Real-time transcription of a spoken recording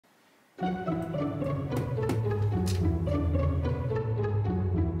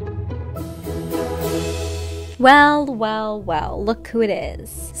Well, look who it is.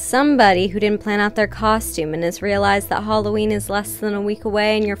 Somebody who didn't plan out their costume and has realized that Halloween is less than a week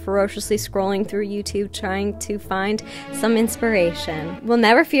away and you're ferociously scrolling through YouTube trying to find some inspiration. Well,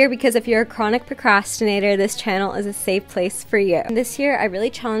 never fear, because if you're a chronic procrastinator, this channel is a safe place for you. This year, I really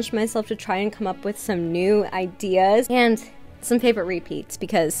challenged myself to try and come up with some new ideas and some favorite repeats,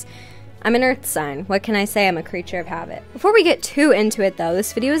 because I'm an earth sign. What can I say? I'm a creature of habit. Before we get too into it though,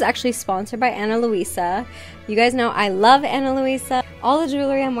 this video is actually sponsored by Ana Luisa. You guys know I love Ana Luisa. All the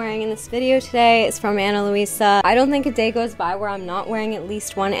jewelry I'm wearing in this video today is from Ana Luisa. I don't think a day goes by where I'm not wearing at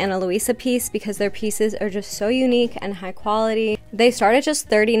least one Ana Luisa piece, because their pieces are just so unique and high quality. They start at just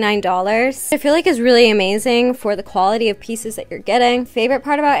 $39. I feel like it's really amazing for the quality of pieces that you're getting. Favorite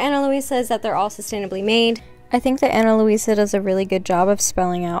part about Ana Luisa is that they're all sustainably made. I think that Ana Luisa does a really good job of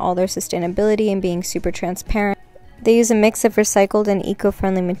spelling out all their sustainability and being super transparent. They use a mix of recycled and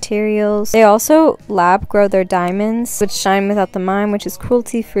eco-friendly materials. They also lab grow their diamonds, which shine without the mine, which is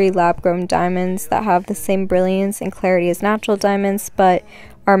cruelty-free lab-grown diamonds that have the same brilliance and clarity as natural diamonds, but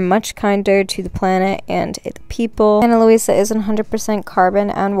are much kinder to the planet and the people. Ana Luisa is 100% carbon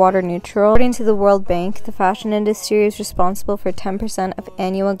and water neutral. According to the World Bank, the fashion industry is responsible for 10% of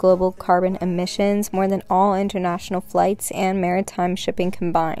annual global carbon emissions, more than all international flights and maritime shipping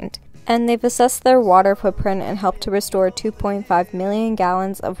combined. And they've assessed their water footprint and helped to restore 2.5 million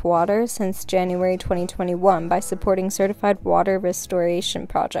gallons of water since January 2021 by supporting certified water restoration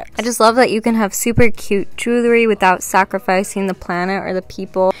projects. I just love that you can have super cute jewelry without sacrificing the planet or the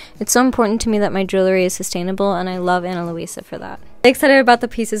people. It's so important to me that my jewelry is sustainable, and I love Ana Luisa for that. I'm excited about the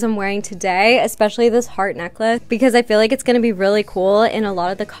pieces I'm wearing today, especially this heart necklace, because I feel like it's going to be really cool in a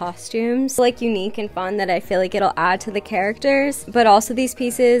lot of the costumes. Like unique and fun, that I feel like it'll add to the characters. But also these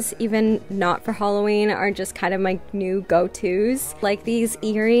pieces, even not for Halloween, are just kind of my new go-tos. Like these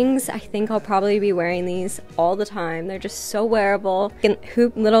earrings, I think I'll probably be wearing these all the time. They're just so wearable. And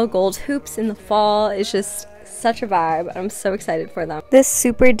little gold hoops in the fall is just such a vibe. I'm so excited for them. This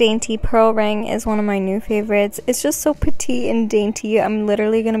super dainty pearl ring is one of my new favorites. It's just so petite and dainty. I'm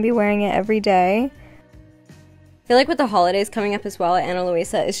literally gonna be wearing it every day. I feel like with the holidays coming up as well, Ana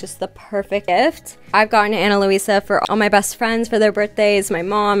Luisa is just the perfect gift. I've gotten Ana Luisa for all my best friends for their birthdays. My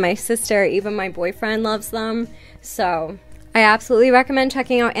mom, my sister, even my boyfriend loves them. So I absolutely recommend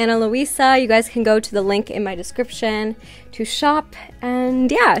checking out Ana Luisa. You guys can go to the link in my description to shop. And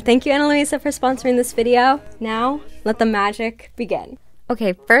yeah, thank you Ana Luisa for sponsoring this video. Now, let the magic begin.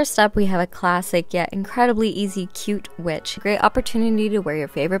 Okay, first up we have a classic yet incredibly easy cute witch. Great opportunity to wear your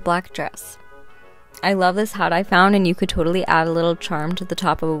favorite black dress. I love this hat I found, and you could totally add a little charm to the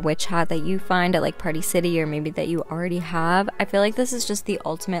top of a witch hat that you find at like Party City, or maybe that you already have. I feel like this is just the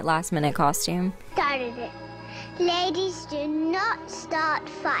ultimate last minute costume. Started it. Ladies do not start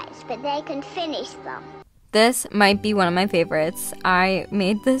fights, but they can finish them. This might be one of my favorites. I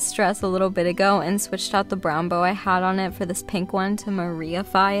made this dress a little bit ago and switched out the brown bow I had on it for this pink one to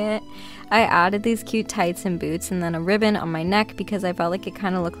Mariafy it. I added these cute tights and boots and then a ribbon on my neck because I felt like it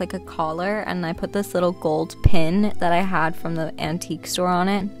kind of looked like a collar, and I put this little gold pin that I had from the antique store on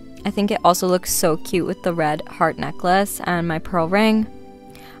it. I think it also looks so cute with the red heart necklace and my pearl ring.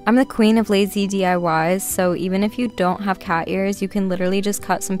 I'm the queen of lazy DIYs, so even if you don't have cat ears, you can literally just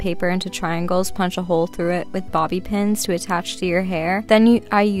cut some paper into triangles, punch a hole through it with bobby pins to attach to your hair. Then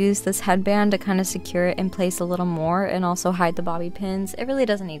I use this headband to kind of secure it in place a little more and also hide the bobby pins. It really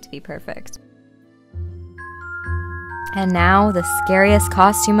doesn't need to be perfect. And now, the scariest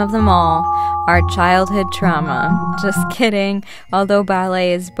costume of them all, our childhood trauma. Just kidding. Although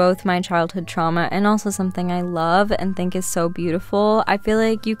ballet is both my childhood trauma and also something I love and think is so beautiful, I feel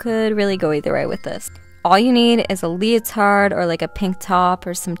like you could really go either way with this. All you need is a leotard or like a pink top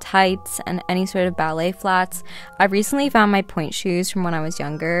or some tights and any sort of ballet flats. I recently found my pointe shoes from when I was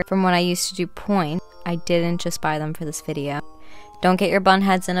younger. From when I used to do pointe, I didn't just buy them for this video. Don't get your bun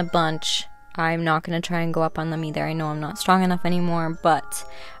heads in a bunch. I'm not going to try and go up on them either. I know I'm not strong enough anymore, but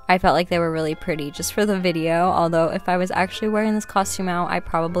I felt like they were really pretty just for the video. Although if I was actually wearing this costume out, I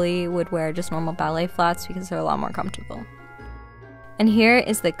probably would wear just normal ballet flats because they're a lot more comfortable. And here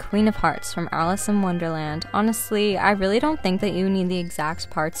is the Queen of Hearts from Alice in Wonderland. Honestly, I really don't think that you need the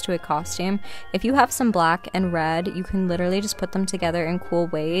exact parts to a costume. If you have some black and red, you can literally just put them together in cool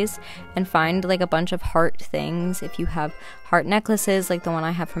ways and find like a bunch of heart things. If you have heart necklaces like the one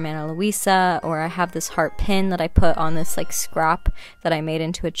I have from Ana Luisa, or I have this heart pin that I put on this like scrap that I made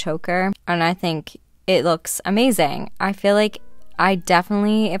into a choker, and I think it looks amazing. I feel like I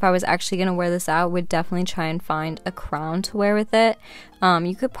definitely, if I was actually going to wear this out, would definitely try and find a crown to wear with it.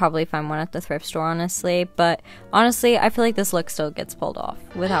 You could probably find one at the thrift store, honestly, but honestly, I feel like this look still gets pulled off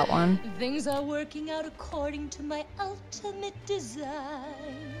without one. Things are working out according to my ultimate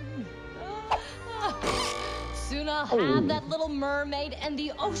design. Soon I'll have that little mermaid and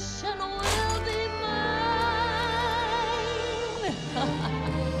the ocean will be mine.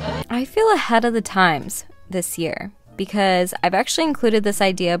 I feel ahead of the times this year because I've actually included this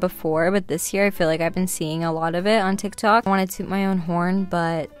idea before, but this year I feel like I've been seeing a lot of it on TikTok. I want to toot my own horn,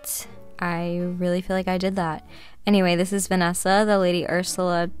 but I really feel like I did that. Anyway, this is Vanessa, the Lady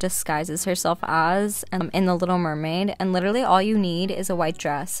Ursula disguises herself as in The Little Mermaid, and literally all you need is a white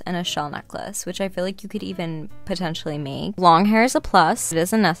dress and a shell necklace, which I feel like you could even potentially make. Long hair is a plus. It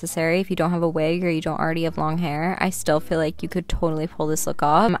isn't necessary if you don't have a wig or you don't already have long hair. I still feel like you could totally pull this look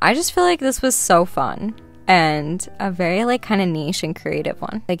off. I just feel like this was so fun. And a very like kind of niche and creative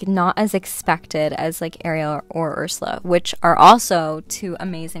one, like not as expected as like Ariel or Ursula, which are also two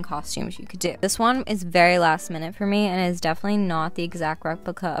amazing costumes you could do. This one is very last minute for me and is definitely not the exact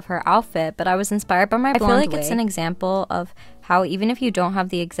replica of her outfit, but I was inspired by my blonde wig. I feel like it's an example of how even if you don't have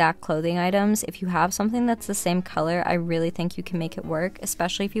the exact clothing items, if you have something that's the same color, I really think you can make it work,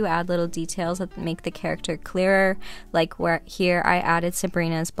 especially if you add little details that make the character clearer, like where here I added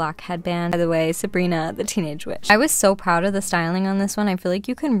Sabrina's black headband. By the way, Sabrina, the Teenage Witch. I was so proud of the styling on this one. I feel like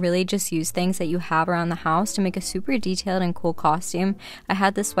you can really just use things that you have around the house to make a super detailed and cool costume. I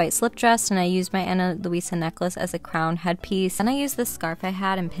had this white slip dress and I used my Ana Luisa necklace as a crown headpiece, and I used this scarf I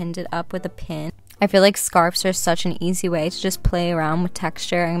had and pinned it up with a pin. I feel like scarves are such an easy way to just play around with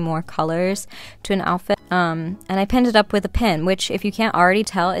texture and more colors to an outfit. And I pinned it up with a pin, which if you can't already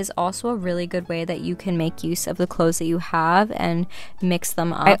tell is also a really good way that you can make use of the clothes that you have and mix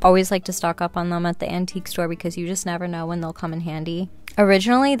them up. I always like to stock up on them at the antique store because you just never know when they'll come in handy.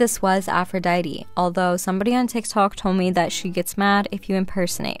 Originally, this was Aphrodite, although somebody on TikTok told me that she gets mad if you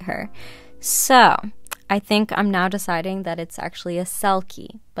impersonate her. So I think I'm now deciding that it's actually a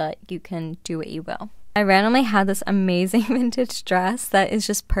Selkie, but you can do what you will. I randomly had this amazing vintage dress that is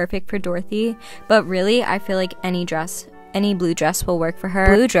just perfect for Dorothy, but really I feel like any blue dress will work for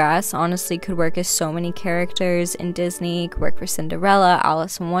her. Blue dress honestly could work as so many characters in Disney. It could work for Cinderella,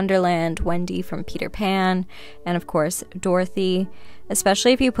 Alice in Wonderland, Wendy from Peter Pan, and of course Dorothy.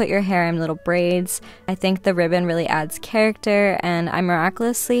 Especially if you put your hair in little braids. I think the ribbon really adds character, and I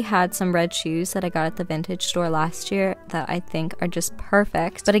miraculously had some red shoes that I got at the vintage store last year that I think are just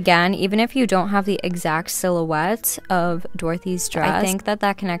perfect. But again, even if you don't have the exact silhouette of Dorothy's dress, I think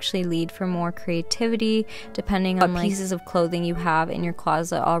that can actually lead for more creativity depending on what pieces of clothing you have in your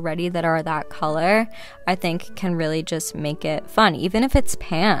closet already that are that color. I think can really just make it fun. Even if it's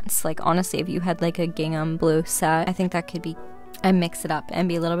pants, like honestly, if you had like a gingham blue set, I think that could be and mix it up and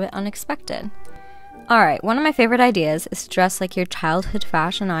be a little bit unexpected. Alright, one of my favorite ideas is to dress like your childhood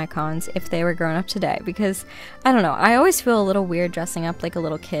fashion icons if they were grown up today, because I don't know, I always feel a little weird dressing up like a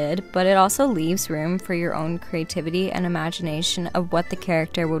little kid, but it also leaves room for your own creativity and imagination of what the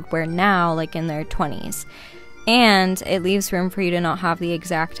character would wear now, like in their 20s. And it leaves room for you to not have the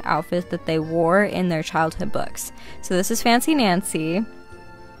exact outfit that they wore in their childhood books. So this is Fancy Nancy,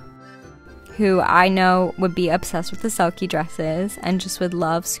 who I know would be obsessed with the Selkie dresses and just would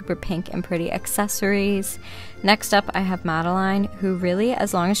love super pink and pretty accessories. Next up, I have Madeline, who really,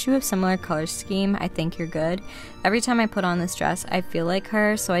 as long as you have similar color scheme, I think you're good. Every time I put on this dress, I feel like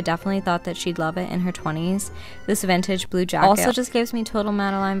her, so I definitely thought that she'd love it in her 20s. This vintage blue jacket also just gives me total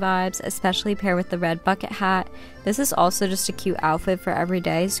Madeline vibes, especially paired with the red bucket hat. This is also just a cute outfit for every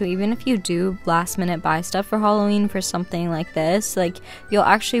day, so even if you do last minute buy stuff for Halloween for something like this, like you'll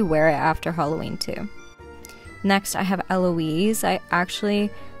actually wear it after Halloween too. Next, I have Eloise. I actually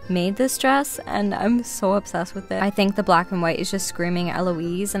made this dress and I'm so obsessed with it. I think the black and white is just screaming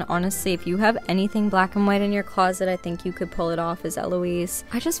Eloise, and honestly if you have anything black and white in your closet, I think you could pull it off as Eloise.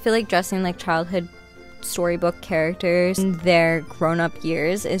 I just feel like dressing like childhood storybook characters in their grown-up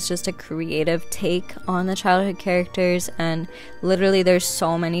years is just a creative take on the childhood characters, and literally there's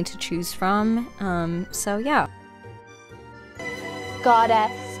so many to choose from. So yeah.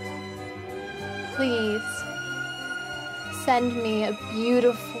 Goddess, please send me a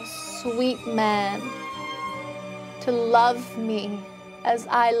beautiful, sweet man to love me as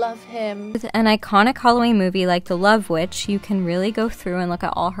I love him. With an iconic Halloween movie like The Love Witch, you can really go through and look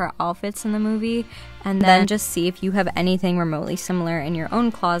at all her outfits in the movie and then just see if you have anything remotely similar in your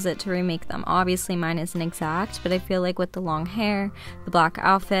own closet to remake them. Obviously mine isn't exact, but I feel like with the long hair, the black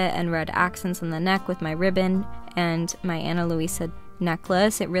outfit, and red accents on the neck with my ribbon and my Ana Luisa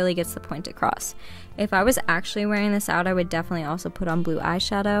necklace, it really gets the point across. If I was actually wearing this out, I would definitely also put on blue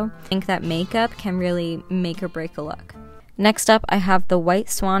eyeshadow. I think that makeup can really make or break a look. Next up, I have the white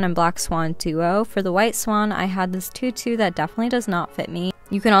swan and black swan duo. For the white swan, I had this tutu that definitely does not fit me.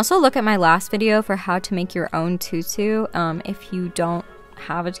 You can also look at my last video for how to make your own tutu if you don't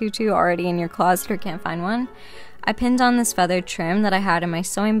have a tutu already in your closet or can't find one. I pinned on this feathered trim that I had in my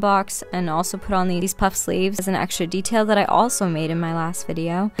sewing box and also put on these puff sleeves as an extra detail that I also made in my last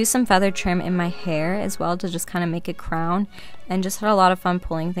video. Use some feathered trim in my hair as well to just kind of make a crown, and just had a lot of fun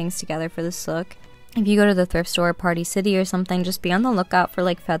pulling things together for this look. If you go to the thrift store, Party City or something, just be on the lookout for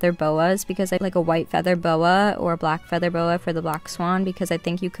like feather boas, because I like a white feather boa or a black feather boa for the black swan, because I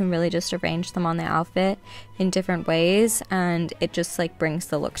think you can really just arrange them on the outfit in different ways and it just like brings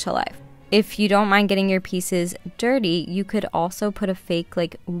the look to life. If you don't mind getting your pieces dirty, you could also put a fake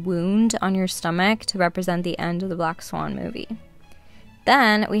like wound on your stomach to represent the end of the Black Swan movie.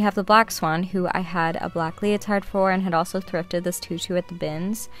 Then we have the black swan, who I had a black leotard for and had also thrifted this tutu at the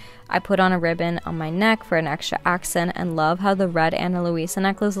bins. I put on a ribbon on my neck for an extra accent and love how the red Ana Luisa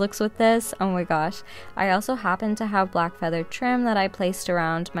necklace looks with this. Oh my gosh. I also happen to have black feather trim that I placed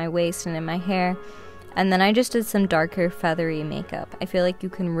around my waist and in my hair. And then I just did some darker feathery makeup. I feel like you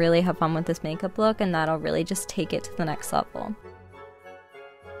can really have fun with this makeup look, and that'll really just take it to the next level.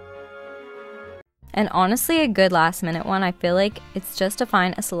 And honestly, a good last minute one, I feel like it's just to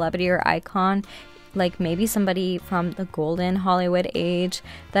find a celebrity or icon, like maybe somebody from the golden Hollywood age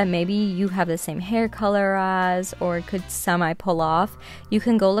that maybe you have the same hair color as or could semi pull off. You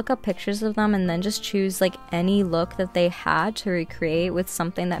can go look up pictures of them and then just choose like any look that they had to recreate with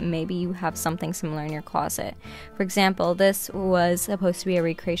something that maybe you have something similar in your closet. For example, this was supposed to be a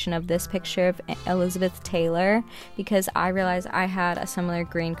recreation of this picture of Elizabeth Taylor, because I realized I had a similar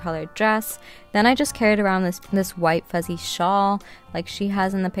green colored dress. Then I just carried around this white fuzzy shawl like she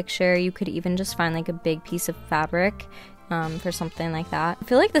has in the picture. You could even just find like a big piece of fabric for something like that. I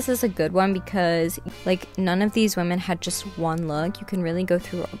feel like this is a good one because like none of these women had just one look. You can really go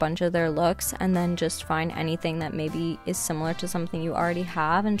through a bunch of their looks and then just find anything that maybe is similar to something you already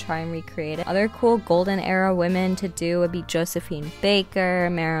have and try and recreate it. Other cool golden era women to do would be Josephine Baker,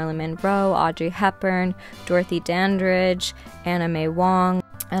 Marilyn Monroe, Audrey Hepburn, Dorothy Dandridge, Anna May Wong,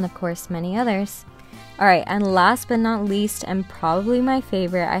 and of course many others. Alright, and last but not least, and probably my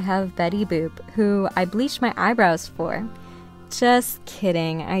favorite, I have Betty Boop, who I bleached my eyebrows for. Just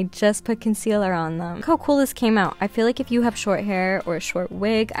kidding, I just put concealer on them. Look how cool this came out. I feel like if you have short hair or a short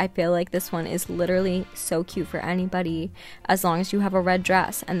wig, I feel like this one is literally so cute for anybody, as long as you have a red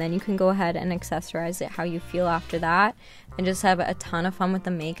dress, and then you can go ahead and accessorize it how you feel after that, and just have a ton of fun with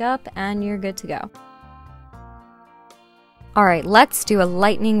the makeup, and you're good to go. Alright, let's do a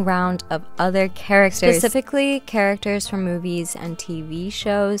lightning round of other characters, specifically characters from movies and TV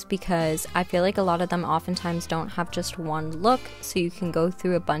shows, because I feel like a lot of them oftentimes don't have just one look, so you can go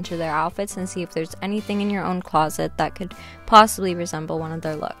through a bunch of their outfits and see if there's anything in your own closet that could possibly resemble one of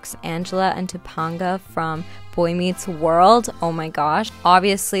their looks. Angela and Topanga from Boy Meets World, oh my gosh.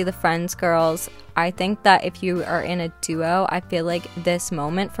 Obviously the Friends girls. I think that if you are in a duo, I feel like this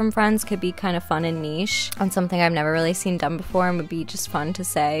moment from Friends could be kind of fun and niche and something I've never really seen done before, and would be just fun to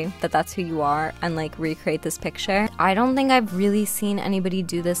say that that's who you are and like recreate this picture. I don't think I've really seen anybody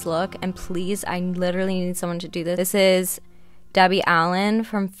do this look, and please, I literally need someone to do this. This is Debbie Allen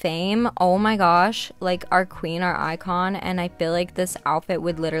from Fame. Oh my gosh, like our queen, our icon, and I feel like this outfit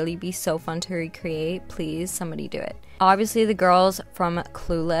would literally be so fun to recreate. Please, somebody do it. Obviously the girls from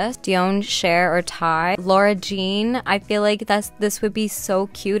Clueless, Dionne, Cher, or Ty. Laura Jean, I feel like this would be so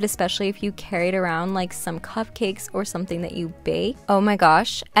cute, especially if you carried around like some cupcakes or something that you bake. Oh my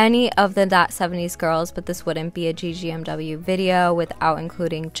gosh, any of the That 70s girls, but this wouldn't be a GGMW video without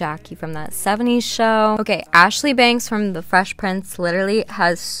including Jackie from That 70s Show. Okay, Ashley Banks from The Fresh Prince literally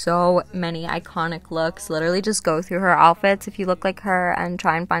has so many iconic looks. Literally just go through her outfits if you look like her and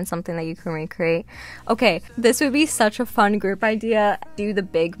try and find something that you can recreate. Okay, this would be such a fun group idea. Do the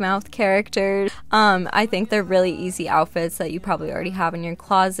big mouth characters. I think they're really easy outfits that you probably already have in your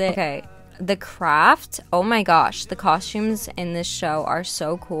closet. Okay, The Craft. Oh my gosh, the costumes in this show are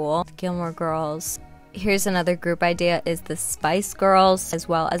so cool. The Gilmore Girls. Here's another group idea, is the Spice Girls, as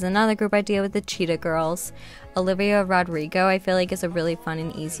well as another group idea with the Cheetah Girls. Olivia Rodrigo, I feel like, is a really fun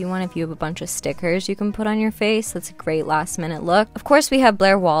and easy one if you have a bunch of stickers you can put on your face. That's a great last minute look. Of course, we have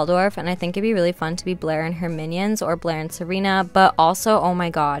Blair Waldorf, and I think it'd be really fun to be Blair and her minions or Blair and Serena, but also, oh my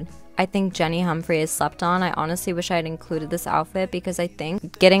god, I think Jenny Humphrey is slept on. I honestly wish I had included this outfit because I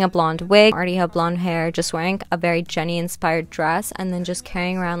think getting a blonde wig, already have blonde hair, just wearing a very Jenny inspired dress and then just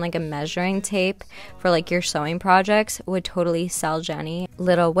carrying around like a measuring tape for like your sewing projects would totally sell Jenny.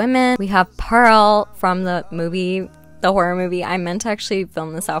 Little Women, we have Pearl from the horror movie. I meant to actually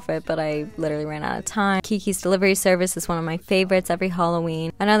film this outfit, but I literally ran out of time. Kiki's Delivery Service is one of my favorites every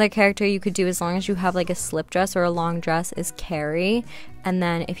Halloween. Another character you could do as long as you have like a slip dress or a long dress is Carrie. And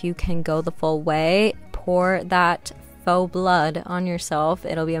then if you can go the full way, pour that faux blood on yourself.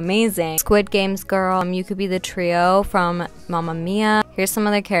 It'll be amazing. Squid Games girl, you could be the trio from Mamma Mia. Here's some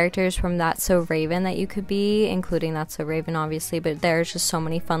other characters from That's So Raven that you could be, including That's So Raven obviously, but there's just so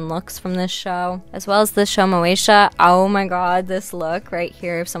many fun looks from this show. As well as this show Moesha. Oh my god, this look right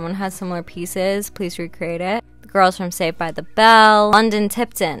here. If someone has similar pieces, please recreate it. The girls from Saved by the Bell. London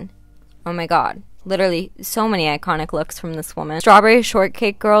Tipton. Oh my god. Literally so many iconic looks from this woman. Strawberry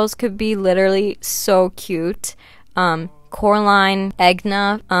Shortcake girls could be literally so cute. Coraline,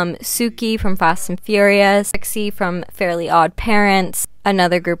 Egna, Suki from Fast and Furious, Trixie from Fairly Odd Parents.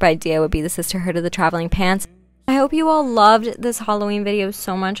 Another group idea would be the Sisterhood of the Traveling Pants. I hope you all loved this Halloween video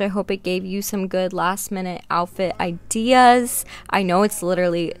so much. I hope it gave you some good last minute outfit ideas. I know it's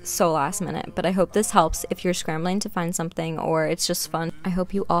literally so last minute, but I hope this helps if you're scrambling to find something or it's just fun. I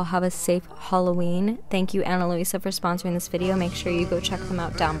hope you all have a safe Halloween. Thank you, Ana Luisa, for sponsoring this video. Make sure you go check them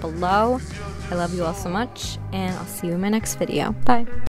out down below. I love you all so much, and I'll see you in my next video. Bye.